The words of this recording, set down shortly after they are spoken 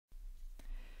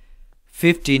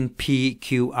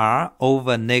15pqr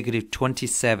over negative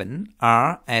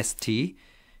 27rst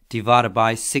divided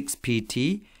by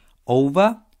 6pt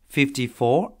over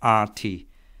 54rt.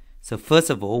 So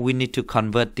first of all, we need to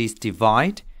convert this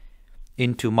divide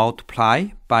into multiply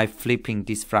by flipping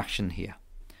this fraction here.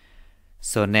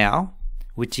 So now,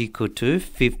 which equal to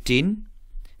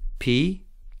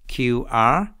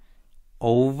 15pqr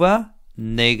over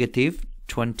negative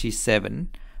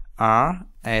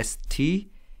 27rst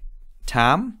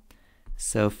time,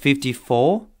 so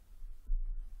 54rt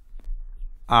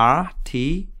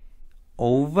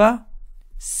over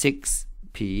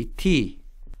 6pt.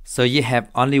 So you have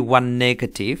only one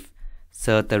negative,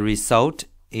 so the result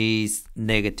is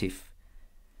negative.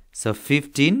 So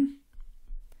 15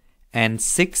 and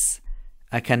 6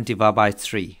 I can divide by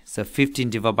 3. So 15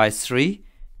 divided by 3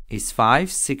 is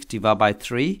 5, 6 divided by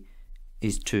 3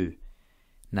 is 2.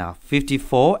 Now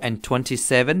 54 and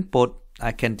 27 both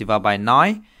I can divide by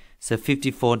 9. So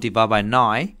 54 divided by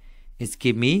 9 is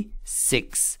give me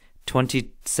 6.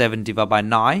 27 divided by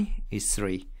 9 is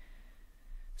 3.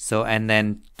 So and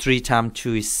then 3 times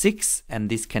 2 is 6, and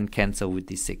this can cancel with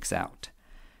the 6 out.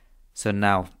 So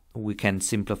now we can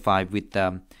simplify with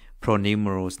the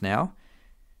pronumerals now.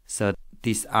 So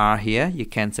this r here, you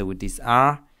cancel with this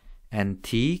r, and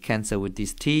t cancel with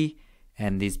this t,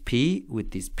 and this p with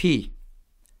this p.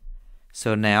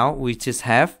 So now we just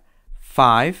have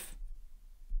 5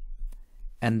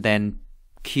 and then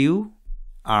q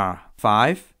r,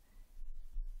 5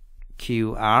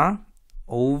 q r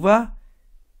over,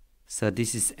 so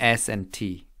this is s and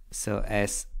t, so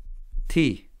s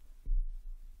t.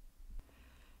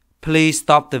 Please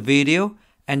stop the video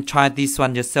and try this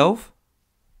one yourself.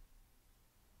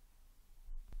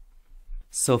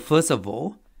 So first of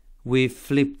all, we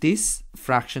flip this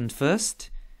fraction first,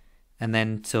 and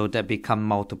then so that become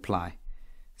multiply.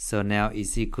 So now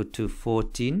is equal to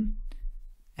 14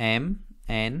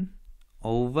 mn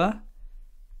over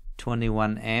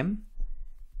 21m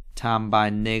times by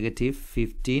negative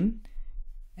 15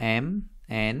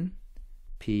 mn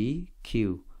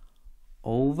pq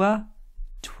over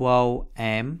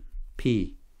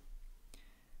 12mp,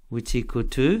 which equal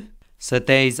to, so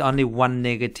there is only one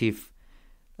negative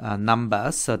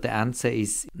number, so the answer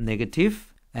is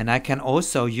negative. And I can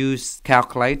also use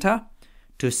calculator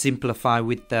to simplify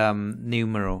with the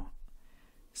numeral.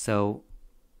 So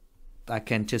I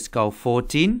can just go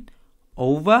 14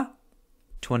 over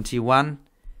 21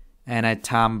 and I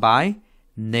time by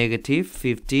negative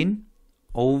 15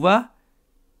 over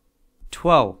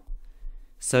 12.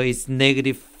 So it's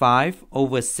negative 5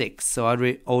 over 6. So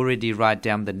I already write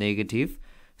down the negative.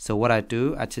 So what I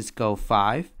do, I just go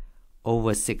 5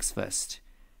 over 6 first.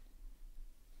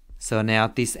 So now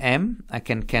this m, I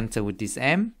can cancel with this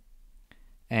m.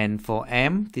 And for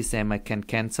m, this m I can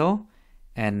cancel.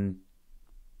 And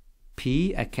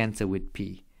p, I cancel with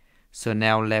p. So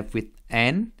now left with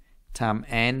n, times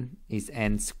n is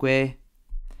n squared.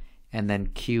 And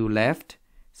then q left.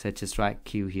 So I just write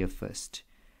q here first.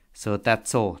 So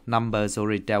that's all. Numbers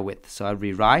already dealt with. So I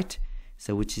rewrite.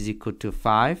 So which is equal to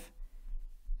 5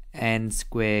 n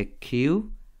squared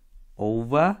q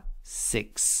over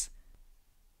 6.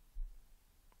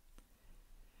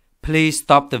 Please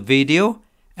stop the video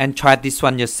and try this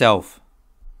one yourself.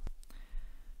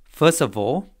 First of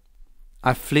all,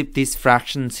 I flip these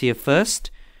fractions here first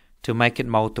to make it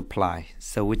multiply.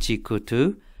 So which equal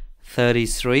to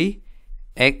 33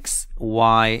 x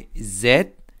y z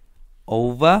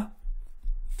over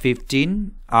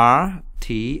 15 r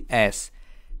t s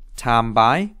times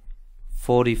by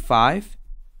 45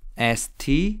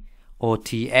 st or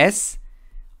ts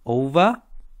over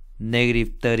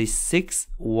negative 36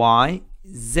 y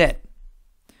z.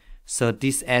 So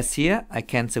this s here I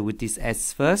cancel with this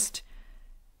s first,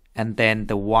 and then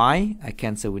the y I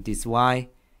cancel with this y,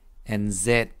 and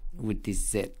z with this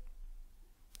z,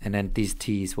 and then this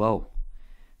t as well.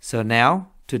 So now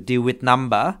to deal with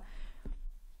number,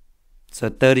 so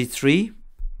 33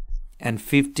 and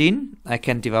 15 I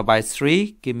can divide by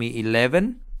 3, give me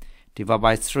 11, divide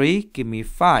by 3, give me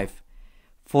 5.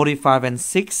 45 and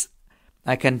 6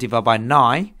 I can divide by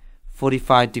 9,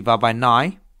 45 divided by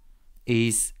 9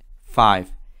 is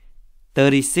 5.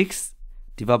 36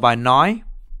 divided by 9,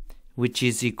 which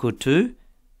is equal to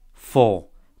 4,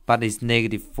 but it's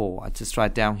negative 4. I just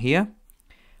write down here.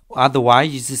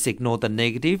 Otherwise, you just ignore the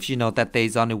negatives. You know that there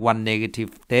is only one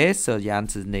negative there, so your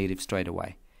answer is negative straight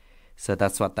away. So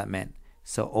that's what that meant.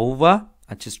 So over,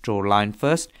 I just draw a line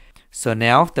first. So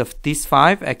now this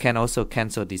 5, I can also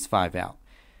cancel this 5 out.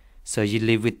 So you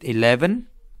leave with 11x.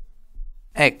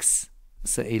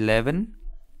 So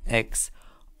 11x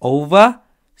over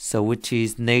so which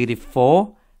is negative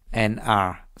 4 and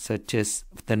r. So just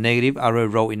the negative arrow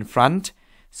row in front,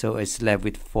 so it's left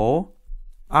with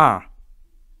 4r.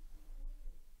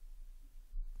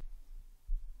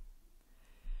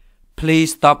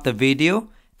 Please stop the video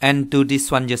and do this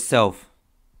one yourself.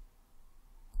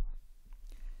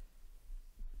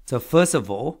 So first of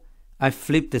all, I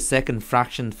flip the second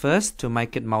fraction first to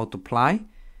make it multiply,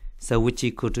 so which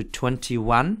equal to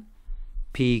 21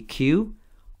 pq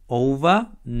over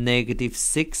negative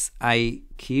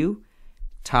 6aq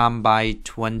times by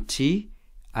 20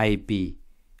 ab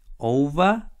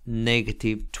over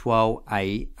negative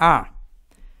 12ar.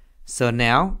 So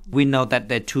now we know that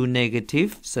they're two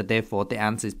negative, so therefore the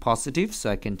answer is positive,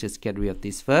 so I can just get rid of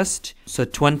this first. So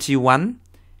 21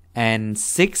 and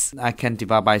 6 I can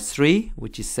divide by 3,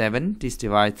 which is 7. This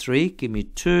divide 3 give me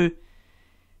 2,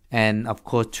 and of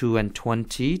course 2 and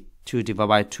 20, 2 divided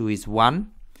by 2 is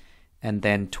 1, and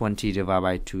then 20 divided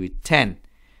by 2 is 10.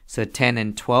 So 10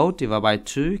 and 12 divided by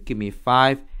 2 give me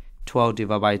 5, 12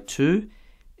 divided by 2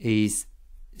 is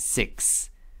 6.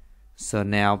 So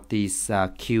now this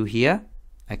q here,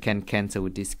 I can cancel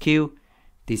with this q.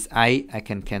 This I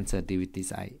can cancel with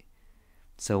this I.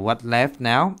 So what left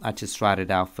now, I just write it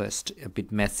out first. A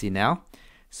bit messy now.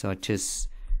 So just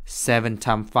 7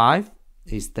 times 5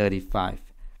 is 35.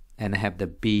 And I have the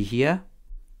b here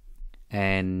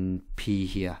and p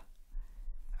here.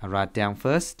 I write down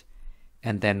first.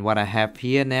 And then what I have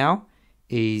here now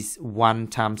is 1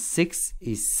 times 6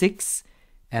 is 6.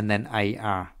 And then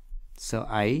IR. So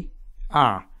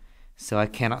IR. So I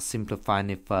cannot simplify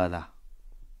any further.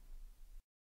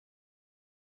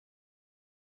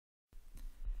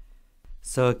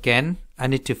 So again, I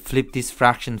need to flip this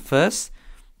fraction first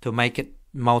to make it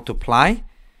multiply.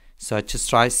 So I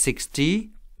just write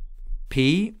 60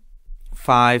 p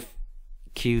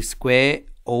 5q squared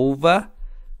over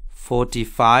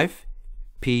 45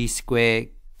 p squared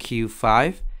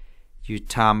q5 you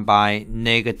times by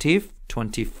negative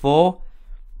 24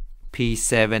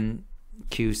 p7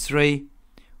 q3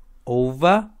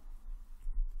 over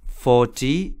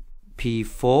 40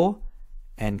 p4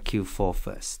 and q4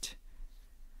 first.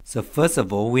 So first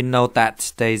of all, we know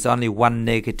that there is only one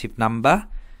negative number,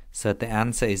 so the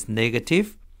answer is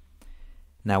negative.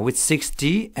 Now with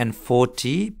 60 and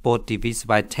 40 both divisible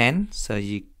by 10, so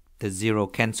the 0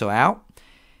 cancel out.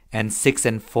 And 6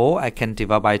 and 4 I can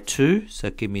divide by 2, so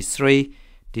give me 3.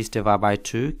 This divide by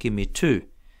 2 give me 2.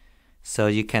 So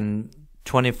you can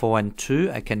 24 and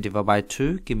 2 I can divide by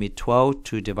 2, give me 12.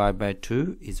 2 divided by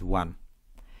 2 is 1.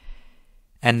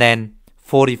 And then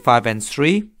 45 and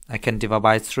 3 I can divide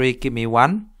by 3, give me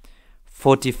 1.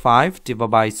 45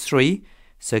 divided by 3,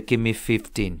 so give me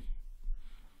 15.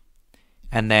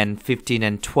 And then 15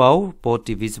 and 12 both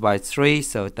divisible by 3,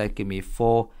 so that give me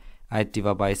 4. I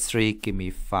divide by 3, give me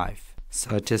 5.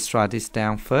 So just write this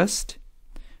down first.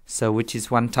 So which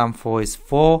is 1 times 4 is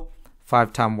 4,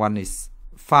 5 times 1 is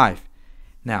 5.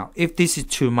 Now if this is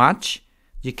too much,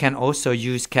 you can also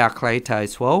use calculator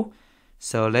as well.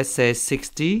 So let's say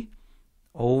 60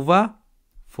 over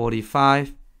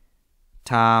 45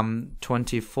 times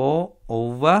 24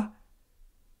 over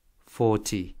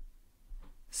 40.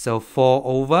 So 4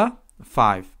 over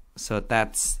 5. So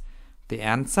that's the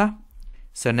answer.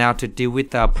 So now to deal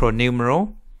with the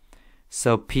pronumeral.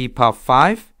 So p power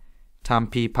 5 times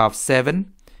p power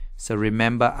 7. So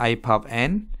remember a power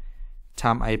n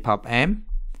times a power m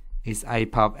is a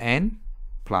power n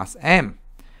plus m.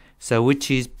 So which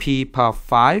is p power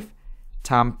 5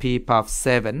 times p power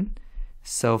 7.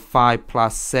 So 5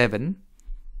 plus 7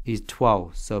 is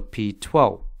 12. So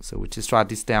p12. So we just write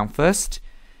this down first.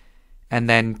 And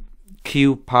then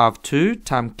q power 2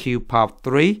 times q power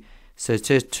 3. So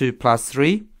just 2 plus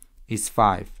 3 is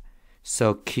 5.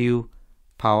 So q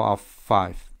power of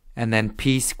 5. And then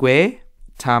p squared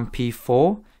times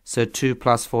p4. So 2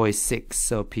 plus 4 is 6.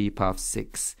 So p power of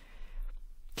 6.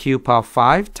 Q power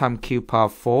 5 times q power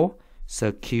 4.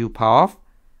 So q power of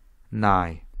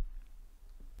 9.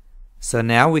 So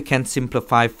now we can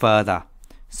simplify further.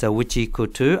 So which equal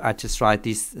to, I just write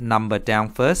this number down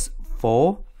first,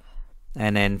 4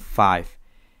 and then 5.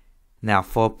 Now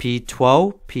for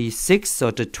P12, P6, so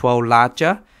the 12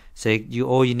 larger, so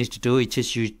all you need to do is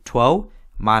just use 12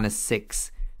 minus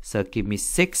 6. So give me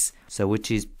 6, so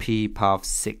which is P power of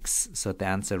 6. So the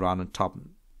answer on the top.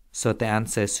 So the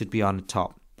answer should be on the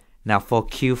top. Now for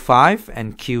Q5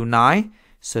 and Q9,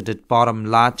 so the bottom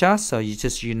larger, so you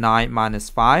just use 9 minus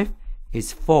 5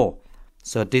 is 4.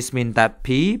 So this means that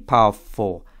P power of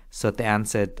 4. So the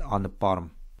answer on the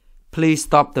bottom. Please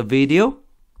stop the video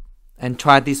and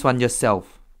try this one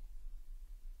yourself.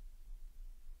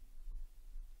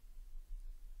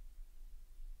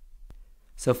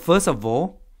 So first of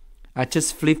all, I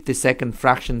just flip the second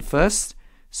fraction first,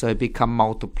 so it become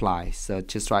multiply. So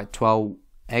just write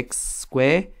 12x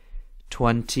squared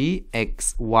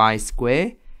 20xy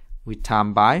squared, we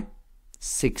times by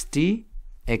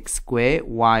 60x squared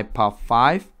y power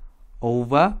 5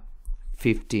 over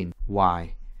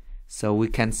 15y. So we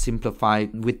can simplify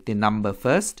with the number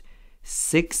first.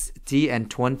 60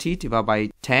 and 20 divided by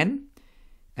 10,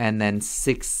 and then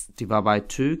 6 divided by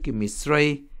 2 give me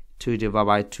 3, 2 divided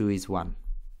by 2 is 1.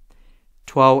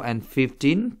 12 and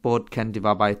 15 both can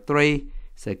divide by 3,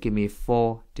 so give me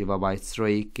 4 divided by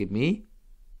 3 give me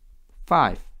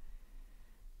 5.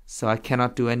 So I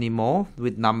cannot do any more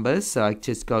with numbers, so I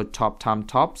just go top times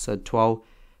top. So 12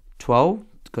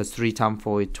 because 3 times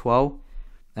 4 is 12,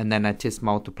 and then I just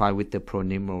multiply with the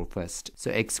pronumeral first.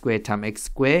 So x squared times x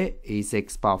squared is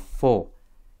x power 4,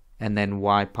 and then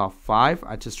y power 5.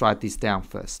 I just write this down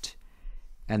first,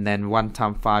 and then 1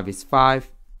 times 5 is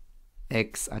 5,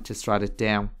 x I just write it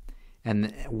down,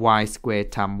 and y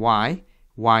squared times y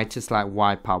just like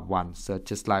y power 1, so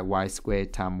just like y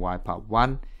squared times y power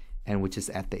 1, and we just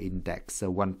add the index.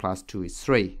 So 1 plus 2 is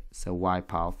 3, so y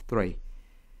power 3.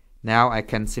 Now I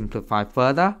can simplify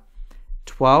further.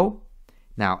 12.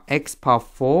 Now x power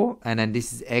 4, and then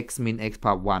this is x means x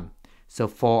power 1. So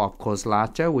 4 of course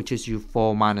larger, which is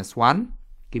 4 minus 1.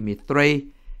 Give me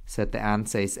 3. So the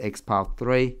answer is x power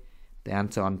 3. The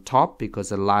answer on top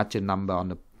because a larger number on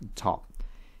the top.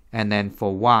 And then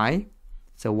for y,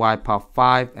 so y power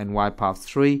 5 and y power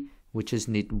 3, which is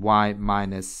need y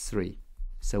minus 3.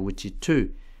 So which is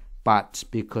 2. But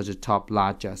because the top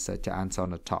larger, so the answer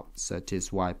on the top. So it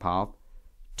is y power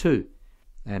 2.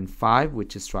 And 5, we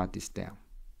just write this down.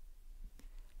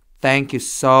 Thank you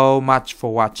so much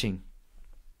for watching.